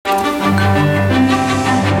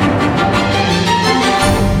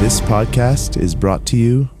podcast is brought to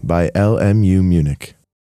you by LMU Munich.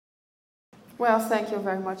 Well, thank you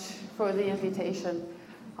very much for the invitation.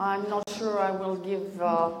 I'm not sure I will give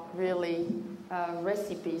really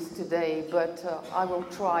recipes today, but I will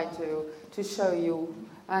try to show you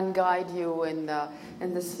and guide you in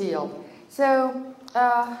this field. So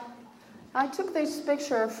I took this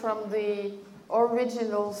picture from the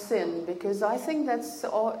original sin because I think that's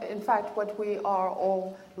in fact what we are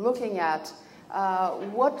all looking at.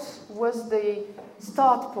 What was the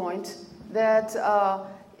start point that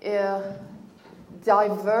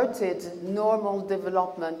diverted normal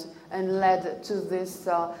development and led to this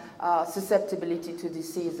susceptibility to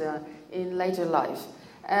disease in later life?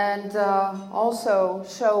 And also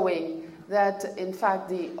showing that, in fact,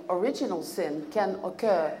 the original sin can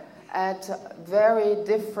occur at very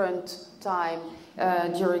different time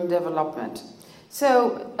during development.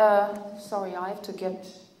 So, sorry, I have to get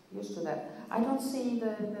used to that. I don't see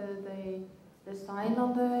the sign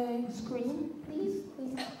on the screen. Please.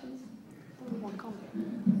 Everyone come.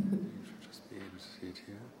 Just be able to see it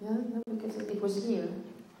here. Yeah, no, because it was here.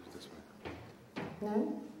 This way.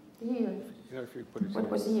 No, here. You know, if you put it What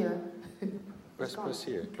was here? Press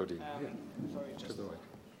here, Claudine. Sorry, To just the right.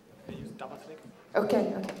 can you use double click?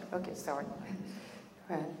 Okay, sorry.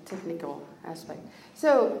 Technical aspect.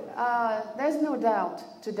 So, there's no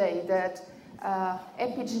doubt today that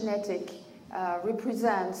epigenetic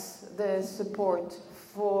represents the support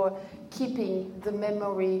for keeping the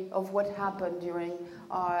memory of what happened during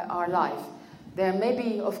our life. There may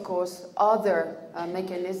be, of course, other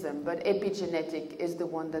mechanisms, but epigenetic is the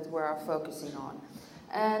one that we are focusing on.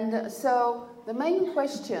 And so the main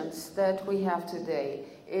questions that we have today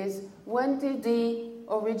is, when did the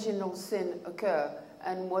original sin occur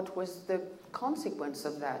and what was the consequence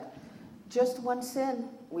of that? Just one sin?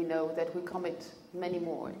 We know that we commit many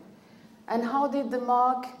more. And how did the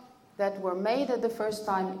mark that were made at the first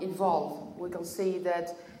time evolve? We can see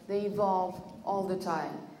that they evolve all the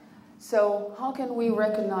time. So how can we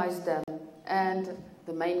recognize them? And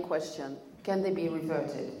the main question, can they be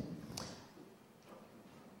reverted?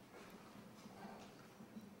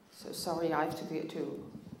 So sorry, I have to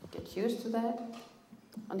get used to that.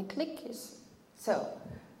 And a click is... So,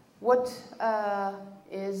 what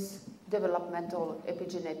is developmental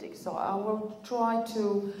epigenetics? So I will try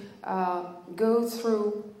to go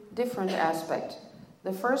through different aspects.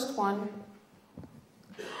 The first one,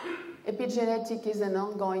 epigenetic is an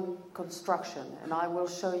ongoing construction, and I will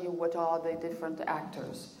show you what are the different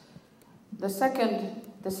actors. The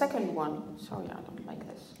second one, sorry, I don't like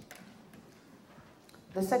this.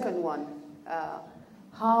 The second one,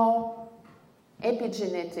 how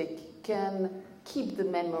epigenetic can keep the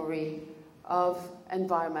memory of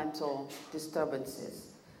environmental disturbances,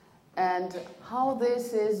 and how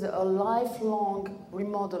this is a lifelong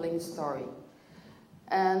remodeling story,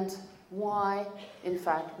 and why, in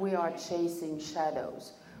fact, we are chasing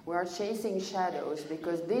shadows. We are chasing shadows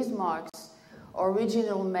because these marks,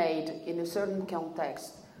 original made in a certain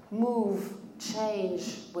context, move,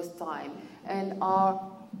 change with time, and are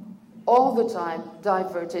all the time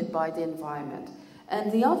diverted by the environment. And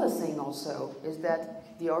the other thing also is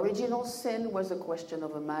that the original sin was a question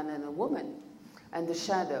of a man and a woman, and the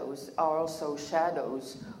shadows are also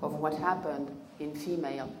shadows of what happened in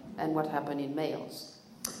female and what happened in males.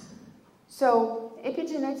 So,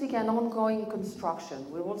 epigenetic and ongoing construction.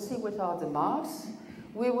 We will see what are the marks.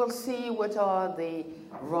 We will see what are the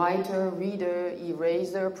writer, reader,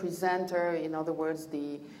 eraser, presenter, in other words,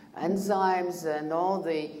 the enzymes and all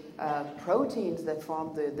the proteins that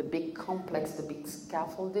form the big complex, the big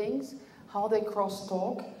scaffoldings, how they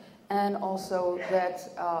crosstalk, and also that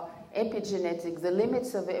epigenetic, the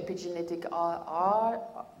limits of epigenetic are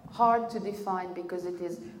hard to define because it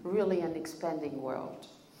is really an expanding world.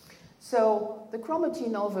 So the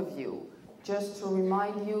chromatin overview, just to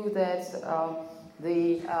remind you that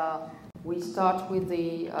we start with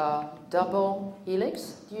the double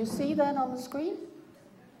helix. Do you see that on the screen?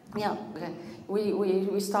 Yeah, okay.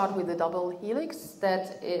 We start with the double helix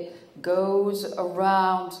that it goes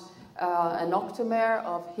around an octamer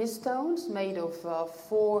of histones made of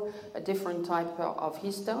 4 different types of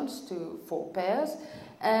histones to 4 pairs,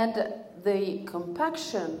 and the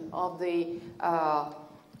compaction of the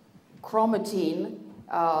chromatin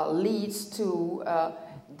leads to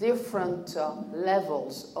different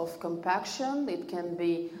levels of compaction. It can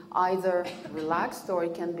be either relaxed or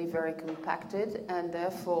it can be very compacted, and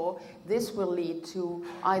therefore this will lead to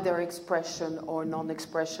either expression or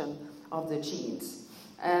non-expression of the genes.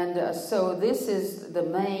 And so this is the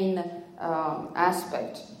main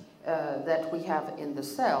aspect that we have in the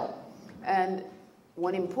cell. And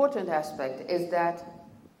one important aspect is that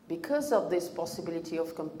because of this possibility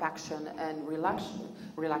of compaction and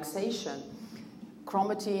relaxation,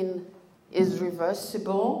 chromatin is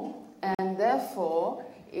reversible, and therefore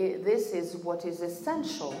this is what is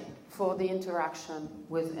essential for the interaction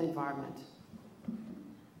with environment.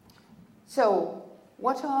 So,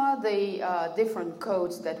 what are the different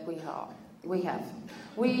codes that we have?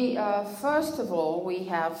 First of all, we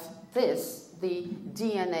have the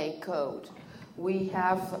DNA code. We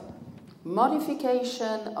have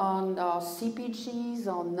modification on CPGs,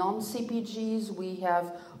 on non-CPGs. We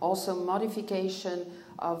have also modification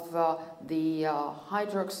of the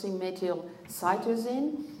hydroxymethyl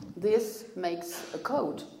cytosine. This makes a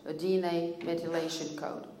code, a DNA methylation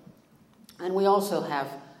code. And we also have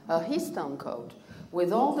a histone code.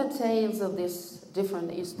 With all the tails of these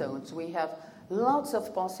different histones, we have lots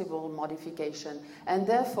of possible modification, and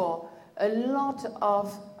therefore a lot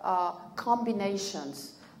of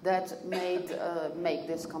combinations that make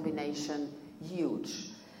this combination huge.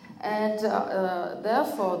 And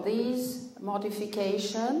therefore these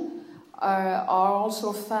modifications are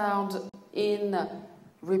also found in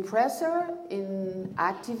repressor, in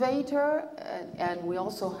activator, and we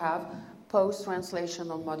also have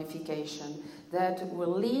post-translational modification that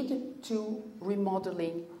will lead to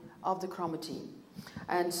remodeling of the chromatin.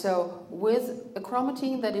 And so with a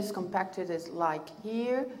chromatin that is compacted as like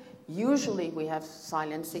here, usually we have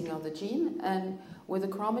silencing of the gene, and with a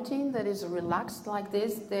chromatin that is relaxed like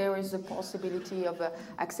this, there is a possibility of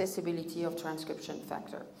accessibility of transcription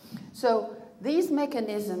factor. So these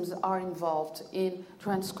mechanisms are involved in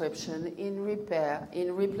transcription, in repair,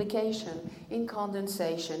 in replication, in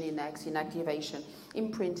condensation, in activation,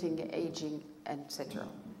 imprinting, aging, etc.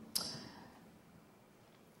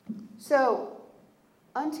 So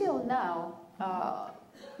until now,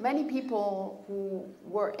 many people who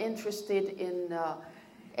were interested in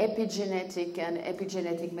epigenetic and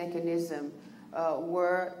epigenetic mechanism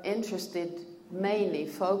were interested mainly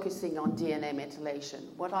focusing on DNA methylation.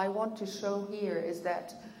 What I want to show here is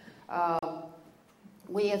that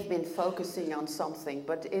we have been focusing on something,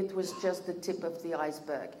 but it was just the tip of the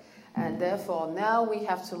iceberg. And therefore, now we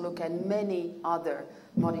have to look at many other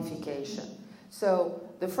modifications. So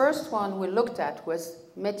the first one we looked at was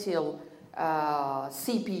methyl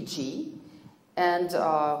CPG, and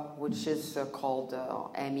which is called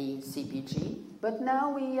ME-CPG. But now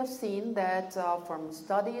we have seen that from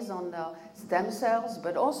studies on stem cells,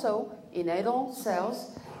 but also in adult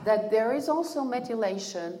cells, that there is also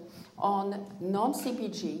methylation on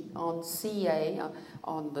non-CPG, on CA,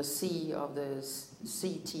 on the C of the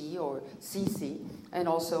CT or CC, and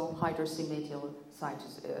also hydroxymethyl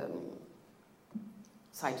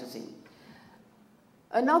cytosine.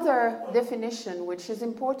 Another definition which is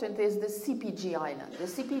important is the CPG island. The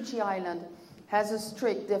CPG island has a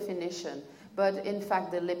strict definition, but in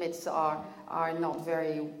fact the limits are not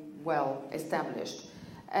very well established.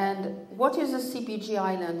 And what is a CPG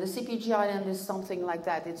island? The CPG island is something like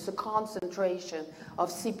that. It's a concentration of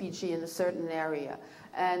CPG in a certain area.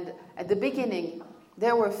 And at the beginning,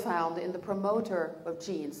 they were found in the promoter of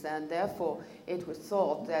genes, and therefore it was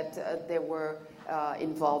thought that they were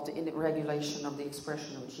involved in the regulation of the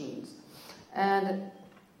expression of genes. And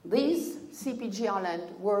these CPG islands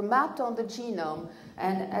were mapped on the genome,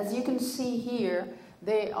 and as you can see here,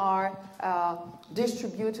 they are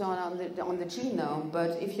distributed on the genome.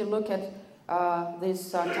 But if you look at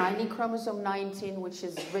this tiny chromosome 19, which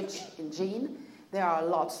is rich in gene, there are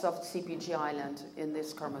lots of CPG islands in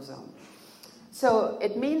this chromosome. So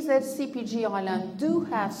it means that CPG islands do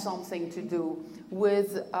have something to do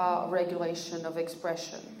with regulation of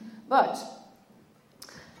expression. But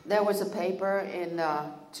there was a paper in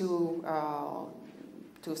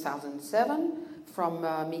 2007 from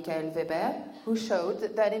Michael Weber, who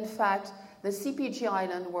showed that in fact the CPG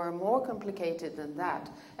islands were more complicated than that,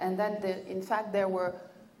 and that in fact there were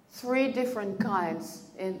 3 different kinds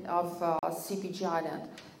of CPG islands.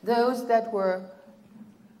 Those that were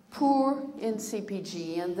poor in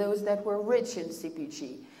CPG and those that were rich in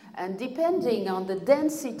CPG. And depending on the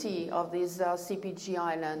density of these CPG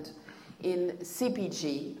islands in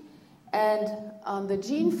CPG and on the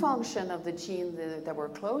gene function of the gene that were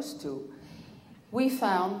close to, they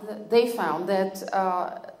found that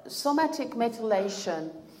somatic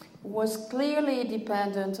methylation was clearly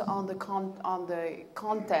dependent on the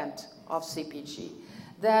content of CPG.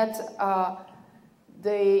 That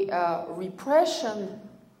the repression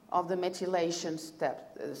of the methylation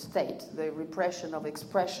state, the repression of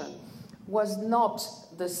expression, was not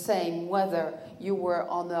the same whether you were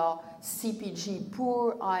on a CPG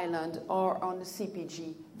poor island or on a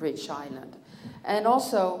CPG rich island. And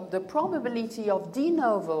also the probability of de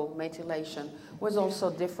novo methylation was also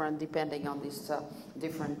different depending on this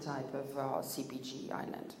different type of CPG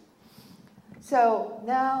island. So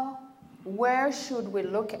now, where should we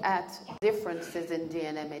look at differences in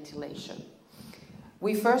DNA methylation?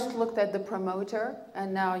 We first looked at the promoter,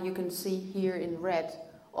 and now you can see here in red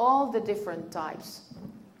all the different types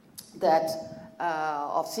that,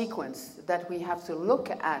 of sequence that we have to look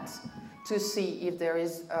at to see if there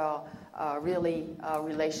is really a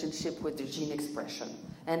relationship with the gene expression.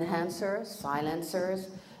 Enhancers, silencers,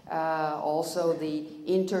 also the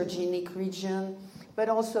intergenic region, but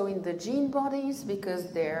also in the gene bodies,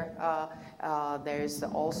 because there's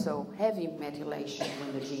also heavy methylation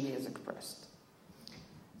when the gene is expressed.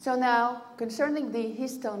 So now, concerning the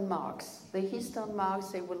histone marks,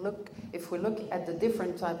 if we look at the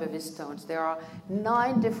different type of histones, there are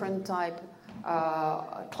 9 different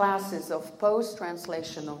classes of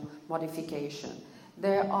post-translational modification.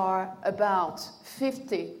 There are about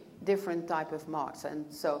 50 different type of marks,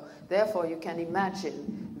 and so therefore you can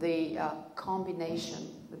imagine the combination,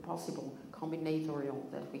 the possible combinatorial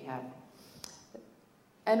that we have.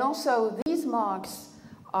 And also these marks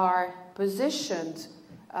are positioned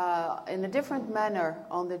in a different manner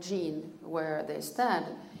on the gene where they stand.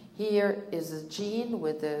 Here is a gene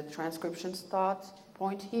with the transcription start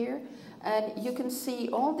point here, and you can see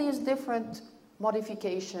all these different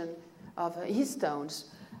modification of histones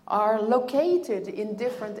are located in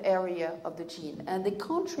different area of the gene, and they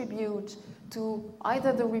contribute to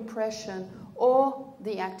either the repression or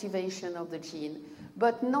the activation of the gene,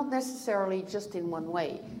 but not necessarily just in one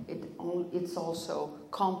way. It's also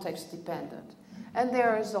context dependent. And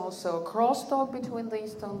there is also a crosstalk between the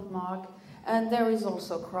histone mark, and there is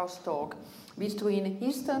also crosstalk between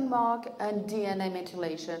histone mark and DNA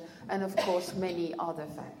methylation, and of course many other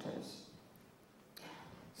factors.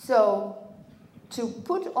 So to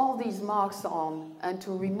put all these marks on and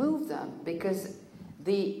to remove them, because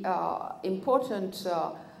the important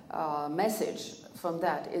message from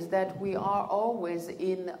that is that we are always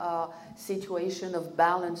in a situation of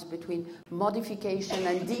balance between modification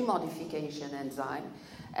and demodification enzyme.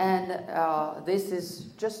 And this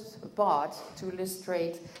is just a part to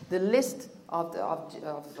illustrate the list of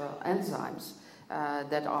enzymes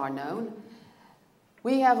that are known.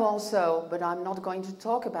 We have also, but I'm not going to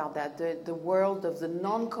talk about that, the world of the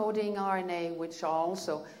non-coding RNA, which are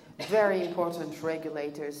also very important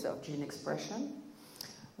regulators of gene expression.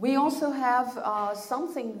 We also have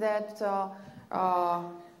something that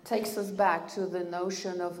takes us back to the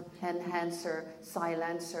notion of enhancer,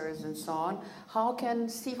 silencers, and so on. How can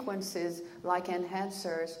sequences like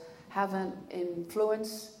enhancers have an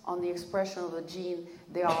influence on the expression of a gene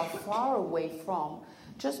they are far away from,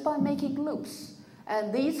 just by making loops?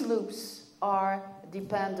 And these loops are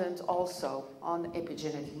dependent also on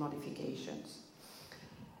epigenetic modifications.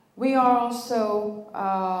 We are also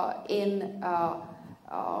in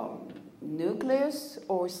nucleus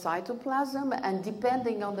or cytoplasm, and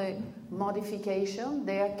depending on the modification,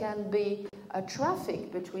 there can be a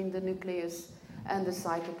traffic between the nucleus and the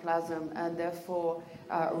cytoplasm, and therefore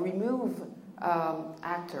remove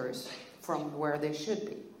actors from where they should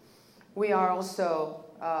be. We are also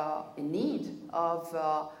in need of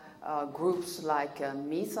groups like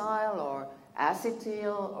methyl or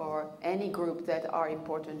acetyl or any group that are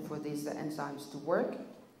important for these enzymes to work.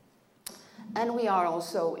 And we are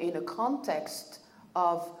also in a context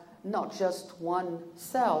of not just one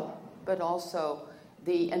cell, but also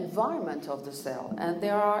the environment of the cell. And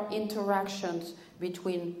there are interactions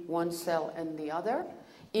between one cell and the other,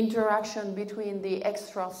 interaction between the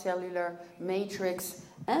extracellular matrix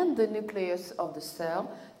and the nucleus of the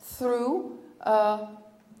cell through a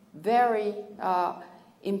very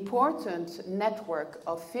important network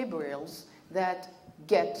of fibrils that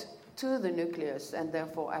get to the nucleus and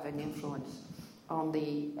therefore have an influence on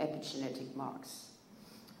the epigenetic marks.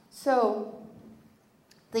 So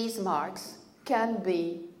these marks can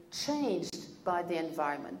be changed by the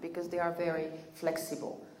environment because they are very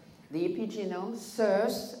flexible. The epigenome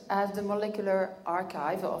serves as the molecular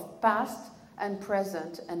archive of past and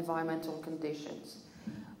present environmental conditions.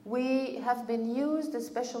 We have been used,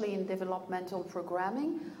 especially in developmental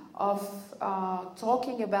programming, of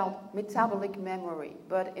talking about metabolic memory,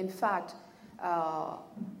 but in fact,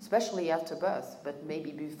 especially after birth, but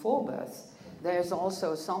maybe before birth, there's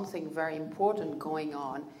also something very important going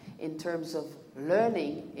on in terms of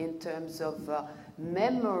learning, in terms of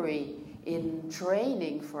memory in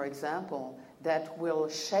training, for example, that will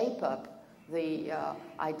shape up the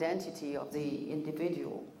identity of the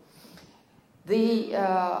individual. The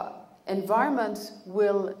environment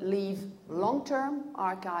will leave long-term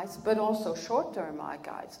archives, but also short-term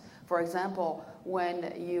archives. For example,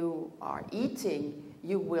 when you are eating,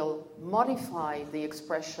 you will modify the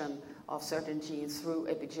expression of certain genes through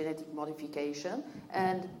epigenetic modification,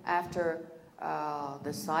 and after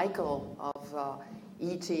the cycle of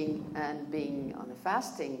eating and being on a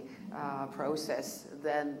fasting process,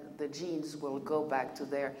 then the genes will go back to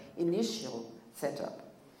their initial setup.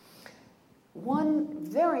 One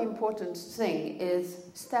very important thing is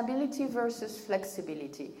stability versus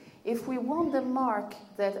flexibility. If we want the mark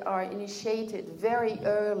that are initiated very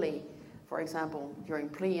early, for example, during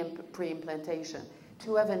pre-implantation,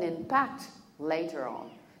 to have an impact later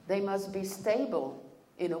on, they must be stable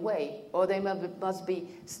in a way, or they must be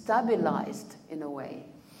stabilized in a way.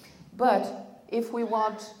 But if we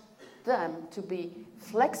want them to be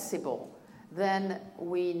flexible, then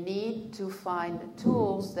we need to find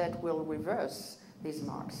tools that will reverse these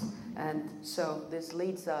marks. And so this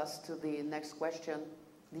leads us to the next question,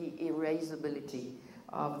 the erasability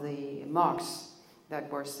of the marks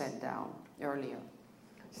that were set down earlier.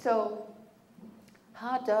 So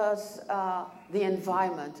how does the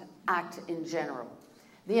environment act in general?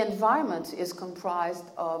 The environment is comprised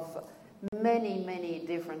of many, many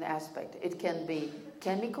different aspects. It can be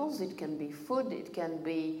chemicals, it can be food, it can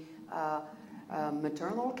be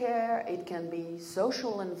maternal care, it can be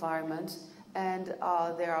social environment, and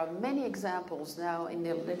there are many examples now in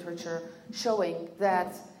the literature showing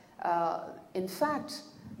that in fact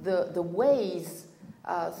the ways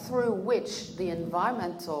through which the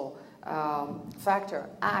environmental factor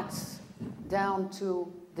acts down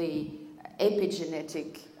to the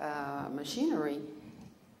epigenetic machinery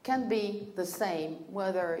can be the same,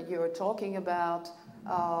 whether you're talking about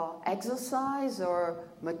exercise or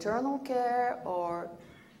maternal care or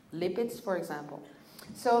lipids, for example.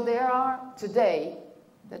 So there are today,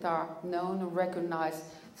 that are known and recognized,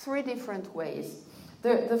 3 different ways.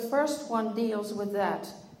 The first one deals with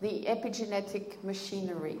that, the epigenetic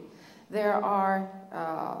machinery. There are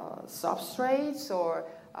substrates or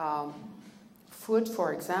food,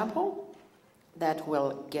 for example, that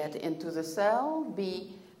will get into the cell,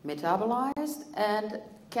 be metabolized, and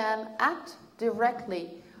can act directly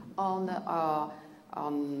on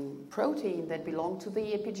protein that belong to the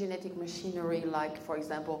epigenetic machinery, like, for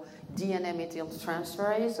example, DNA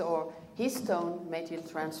methyltransferase or histone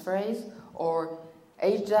methyltransferase or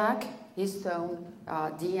HDAC, histone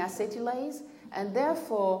deacetylase, and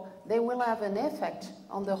therefore they will have an effect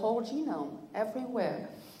on the whole genome everywhere,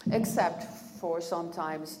 except for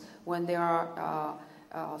sometimes when they are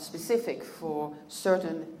specific for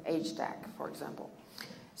certain HDAC, for example.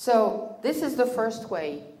 So this is the first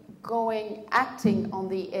way, acting on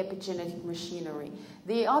the epigenetic machinery.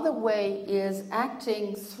 The other way is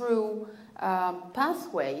acting through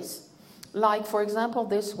pathways, like, for example,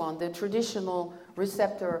 this one, the traditional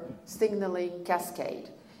receptor signaling cascade.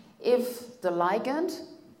 If the ligand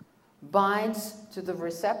binds to the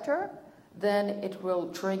receptor, then it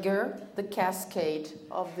will trigger the cascade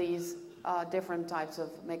of these different types of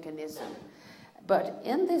mechanisms. But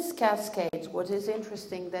in this cascade, what is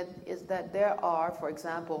interesting is that there are, for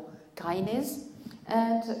example, kinases,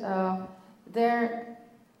 and there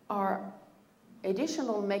are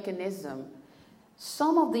additional mechanisms.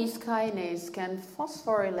 Some of these kinases can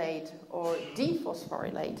phosphorylate or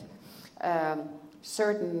dephosphorylate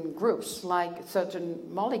certain groups, like certain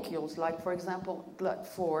molecules, like, for example,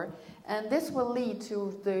 GLUT4, and this will lead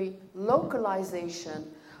to the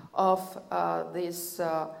localization of this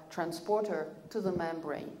transporter to the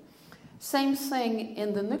membrane. Same thing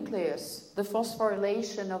in the nucleus. The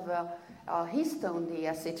phosphorylation of histone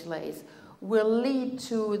deacetylase will lead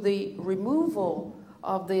to the removal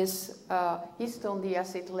of this histone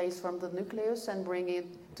deacetylase from the nucleus and bring it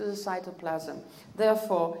to the cytoplasm.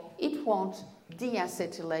 Therefore, it won't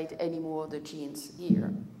deacetylate anymore the genes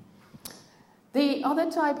here. The other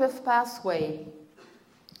type of pathway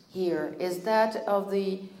here is that of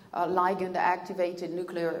the ligand-activated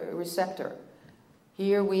nuclear receptor.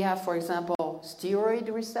 Here we have, for example, steroid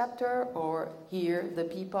receptor, or here the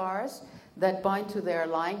PPARs that bind to their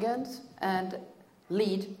ligands and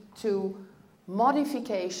lead to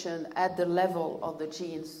modification at the level of the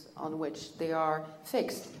genes on which they are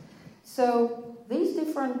fixed. So these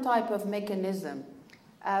different type of mechanisms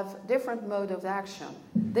have different mode of action.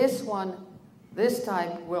 This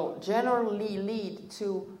type will generally lead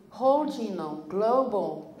to whole genome,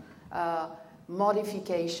 global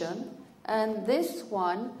modification, and these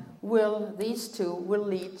two will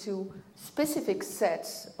lead to specific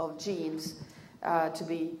sets of genes to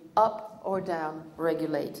be up or down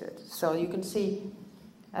regulated. So you can see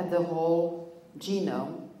at the whole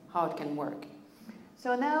genome how it can work.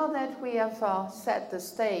 So now that we have set the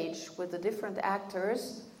stage with the different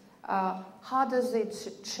actors, how does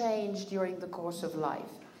it change during the course of life?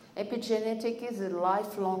 Epigenetic is a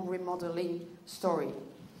lifelong remodeling story.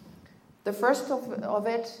 The first of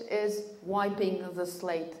it is wiping the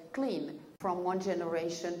slate clean from one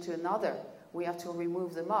generation to another. We have to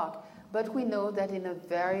remove the mark. But we know that in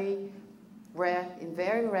very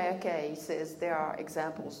rare cases, there are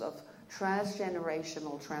examples of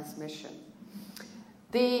transgenerational transmission.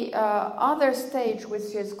 The other stage,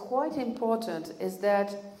 which is quite important, is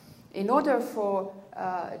that in order for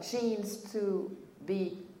genes to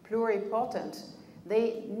be pluripotent,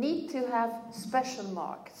 they need to have special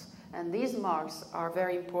marks. And these marks are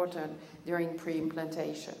very important during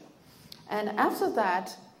pre-implantation. And after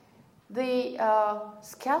that, the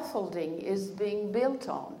scaffolding is being built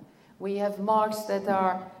on. We have marks that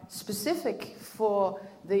are specific for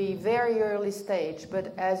the very early stage,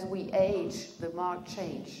 but as we age, the mark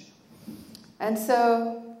change. And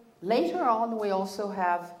so later on, we also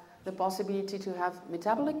have the possibility to have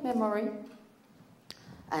metabolic memory,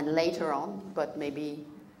 and later on, but maybe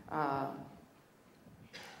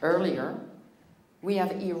earlier, we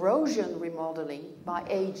have erosion remodeling by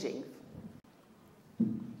aging.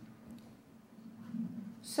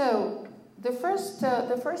 So the first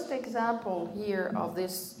example here of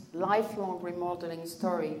this lifelong remodeling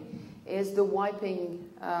story is the wiping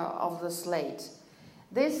of the slate.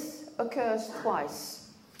 This occurs twice.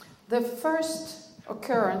 The first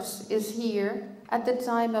occurrence is here at the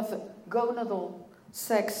time of gonadal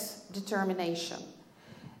sex determination.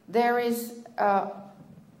 There is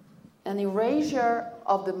an erasure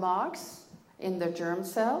of the marks in the germ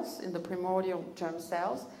cells, in the primordial germ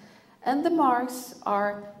cells, and the marks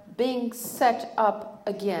are being set up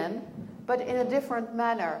again, but in a different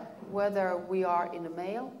manner, whether we are in a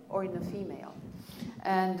male or in a female.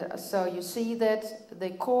 And so you see that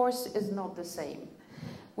the course is not the same.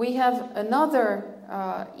 We have another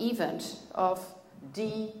event of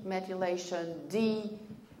demethylation,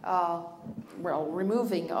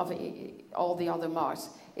 removing of all the other marks.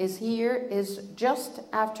 Is just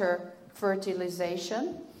after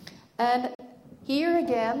fertilization. And here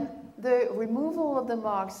again, the removal of the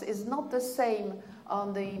marks is not the same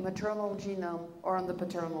on the maternal genome or on the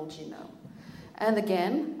paternal genome. And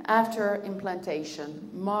again, after implantation,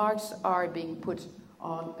 marks are being put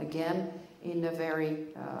on again in a very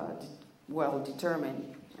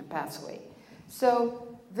well-determined pathway.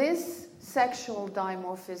 So this sexual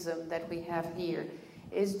dimorphism that we have here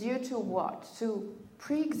is due to what? To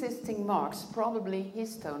pre-existing marks, probably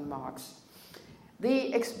histone marks.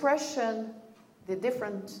 The expression, the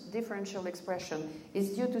differential expression,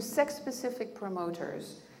 is due to sex-specific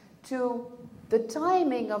promoters, to the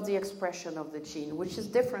timing of the expression of the gene, which is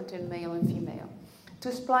different in male and female,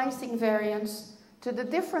 to splicing variants, to the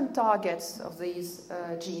different targets of these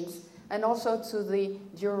genes, and also to the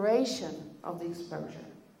duration of the exposure.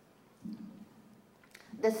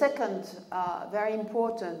 The second very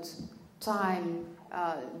important time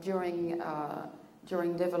during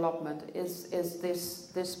development is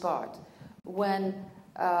this part, when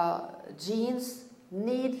genes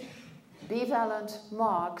need bivalent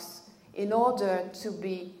marks in order to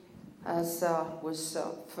be, as was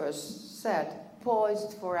first said,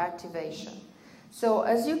 poised for activation. So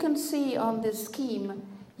as you can see on this scheme,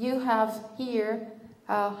 you have here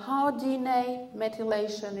how DNA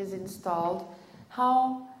methylation is installed,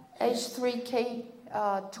 how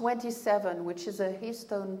H3K27, which is a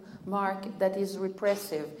histone mark that is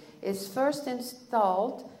repressive, is first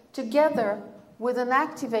installed together with an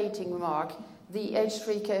activating mark, the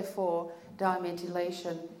H3K4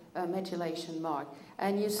 methylation mark.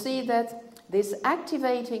 And you see that this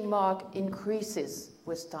activating mark increases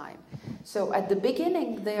with time. So at the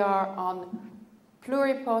beginning, they are on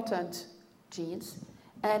pluripotent genes,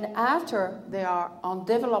 and after they are on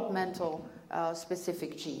developmental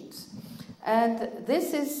specific genes. And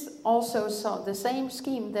this is also the same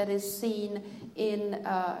scheme that is seen in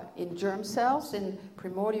germ cells, in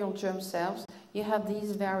primordial germ cells. You have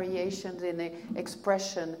these variations in the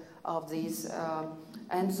expression of these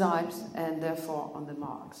enzymes and therefore on the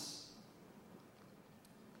marks.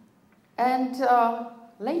 And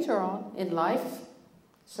later on in life,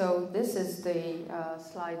 so this is the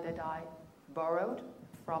slide that I borrowed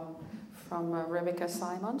from Rebecca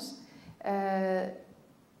Simons.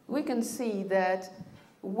 We can see that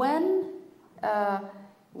when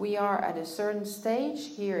we are at a certain stage,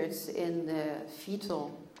 here it's in the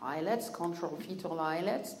fetal islets, controlled fetal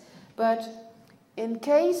islets, but in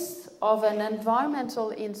case of an environmental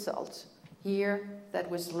insult, here that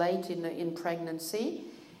was late in pregnancy,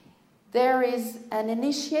 there is an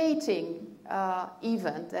initiating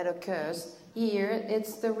event that occurs here.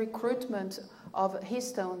 It's the recruitment of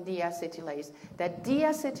histone deacetylase that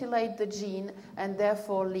deacetylate the gene and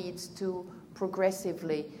therefore leads to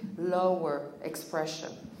progressively lower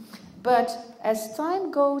expression. But as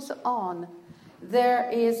time goes on, there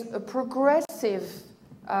is a progressive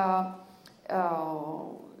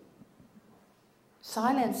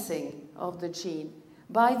silencing of the gene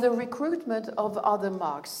by the recruitment of other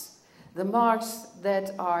marks. The marks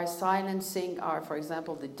that are silencing are, for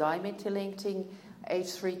example, the dimethylating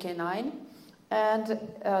H3K9, and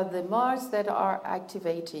the marks that are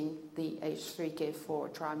activating the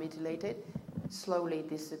H3K4 trimethylated slowly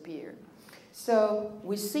disappear. So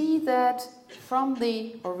we see that from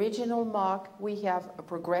the original mark we have a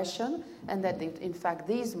progression, and that in fact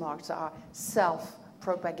these marks are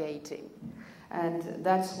self-propagating. And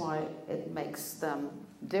that's why it makes them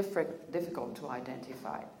difficult to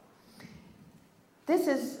identify. This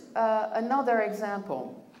is another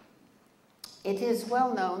example. It is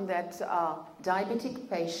well known that diabetic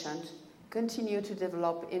patients continue to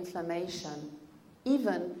develop inflammation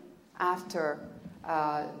even after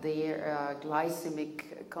the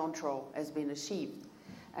glycemic control has been achieved.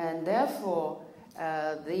 And therefore,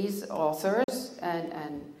 these authors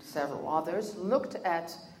and several others looked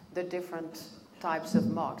at the different types of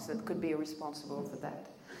marks that could be responsible for that.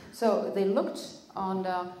 So they looked on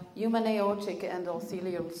human aortic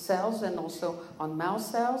endothelial cells and also on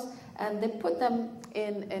mouse cells, and they put them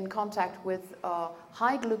in contact with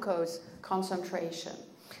high glucose concentration.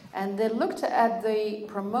 And they looked at the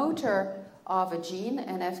promoter of a gene,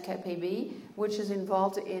 NF-κB, which is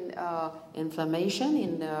involved in inflammation,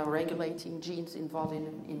 in regulating genes involved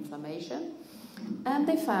in inflammation. And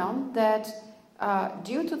they found that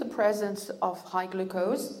due to the presence of high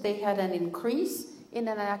glucose, they had an increase in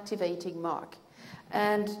an activating mark.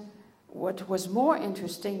 And what was more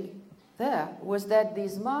interesting there was that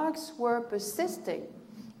these marks were persisting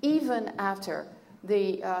even after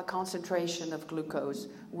the concentration of glucose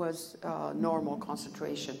was normal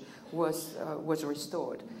concentration was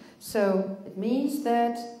restored. So it means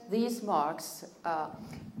that these marks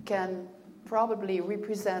can probably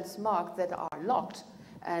represent marks that are locked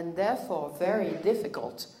and therefore very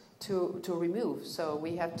difficult to remove. So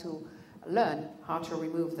we have to learn how to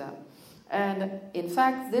remove them. And in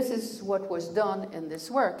fact, this is what was done in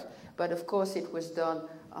this work. But of course, it was done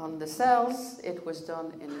on the cells, it was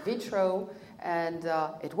done in vitro, and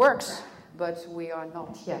it works, but we are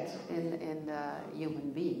not yet in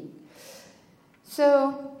human being.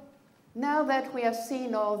 So now that we have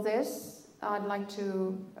seen all this, I'd like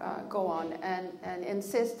to go on and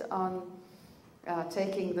insist on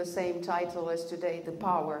taking the same title as today, The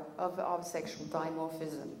Power of Sexual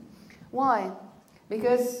Dimorphism. Why?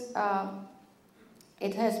 Because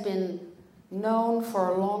it has been known for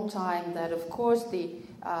a long time that, of course, the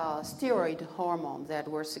steroid hormone that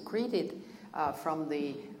were secreted from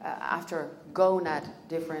the after gonad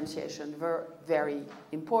differentiation were very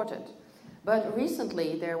important. But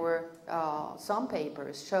recently there were some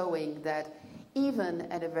papers showing that even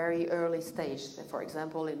at a very early stage, for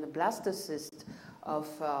example, in the blastocyst of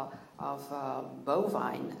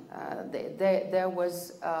bovine, there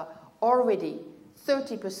was already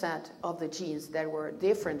 30% of the genes that were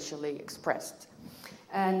differentially expressed.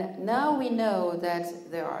 And now we know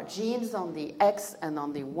that there are genes on the X and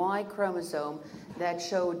on the Y chromosome that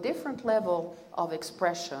show different level of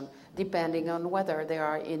expression depending on whether they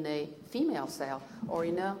are in a female cell or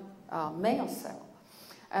in a male cell.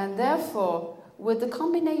 And therefore, with the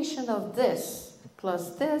combination of this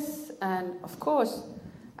plus this, and of course,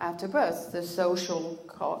 after birth, the social,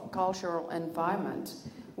 cultural environment,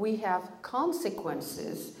 we have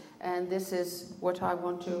consequences, and this is what I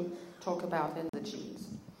want to talk about in the genes.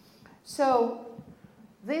 So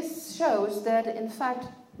this shows that, in fact,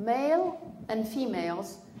 male and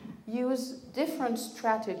females use different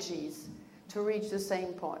strategies to reach the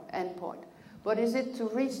same endpoint. But is it to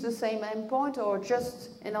reach the same endpoint, or just,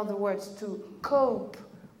 in other words, to cope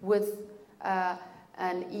with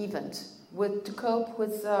an event, to cope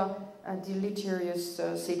with a deleterious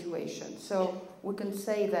situation? So we can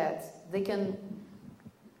say that they can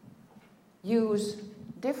use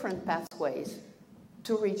different pathways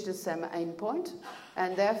to reach the same endpoint,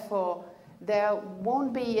 and therefore there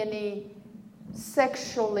won't be any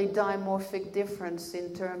sexually dimorphic difference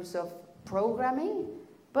in terms of programming,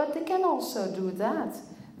 but they can also do that.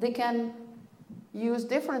 They can use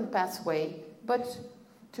different pathway, but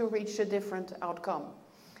to reach a different outcome.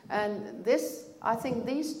 And this, I think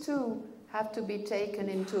these two have to be taken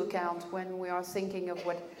into account when we are thinking of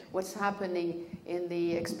what's happening in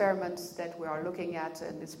the experiments that we are looking at,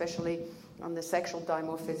 and especially on the sexual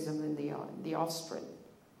dimorphism in the offspring.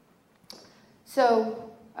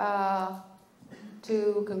 So,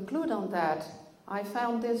 to conclude on that, I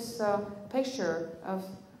found this picture of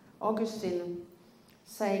Augustine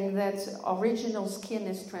saying that original skin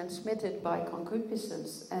is transmitted by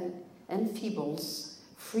concupiscence and enfeebles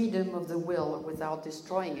freedom of the will without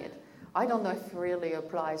destroying it. I don't know if it really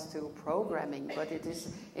applies to programming, but it is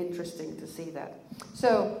interesting to see that.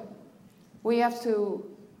 So we have to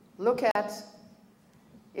look at,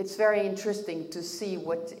 it's very interesting to see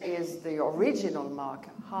what is the original mark,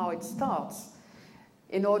 how it starts,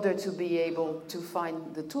 in order to be able to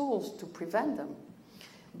find the tools to prevent them.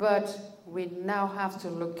 But we now have to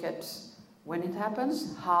look at when it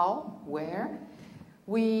happens, how, where.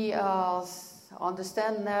 We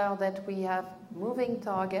understand now that we have moving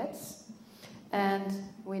targets, and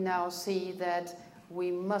we now see that we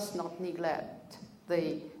must not neglect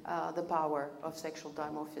the power of sexual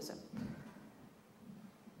dimorphism.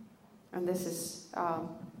 And this is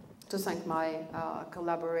to thank my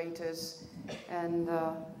collaborators, and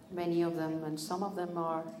many of them, and some of them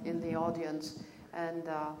are in the audience, and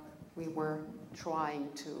we were trying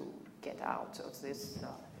to get out of this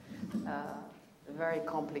very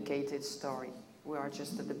complicated story. We are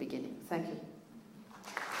just at the beginning. Thank you.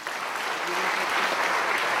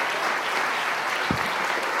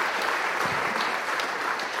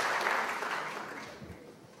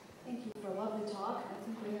 Thank you for a lovely talk. I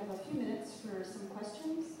think we have a few minutes for some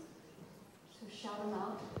questions, so shout them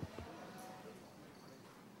out.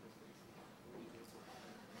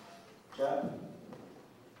 Jeff?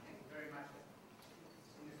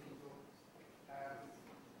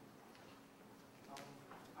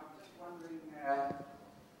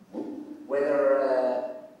 Whether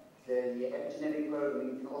the epigenetic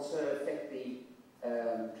programming can also affect the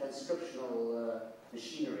transcriptional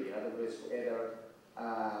machinery. In other words, whether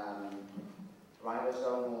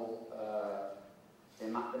ribosomal, the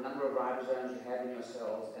number of ribosomes you have in your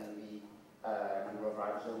cells and the number of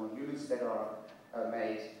ribosomal units that are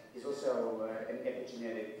made is also an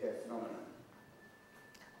epigenetic phenomenon.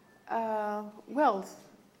 Well,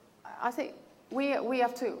 I think we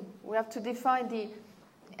have to define the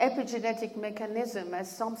epigenetic mechanism as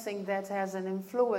something that has an influence